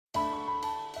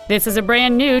This is a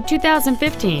brand new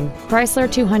 2015 Chrysler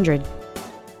 200.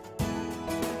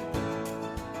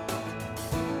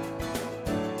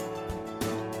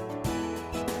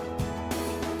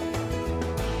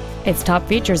 Its top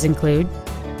features include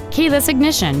keyless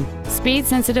ignition,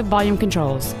 speed-sensitive volume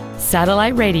controls,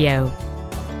 satellite radio,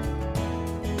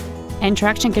 and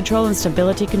traction control and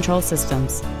stability control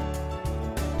systems.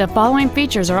 The following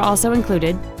features are also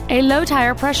included: a low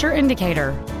tire pressure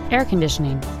indicator, air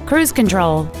conditioning, cruise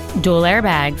control, dual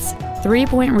airbags,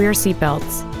 3-point rear seat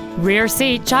belts, rear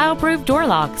seat child-proof door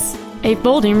locks, a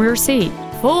folding rear seat,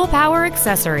 full power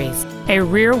accessories, a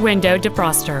rear window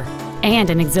defroster, and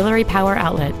an auxiliary power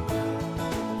outlet.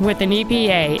 With an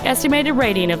EPA estimated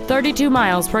rating of 32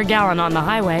 miles per gallon on the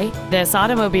highway, this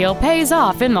automobile pays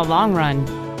off in the long run.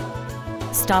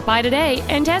 Stop by today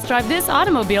and test drive this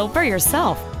automobile for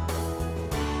yourself.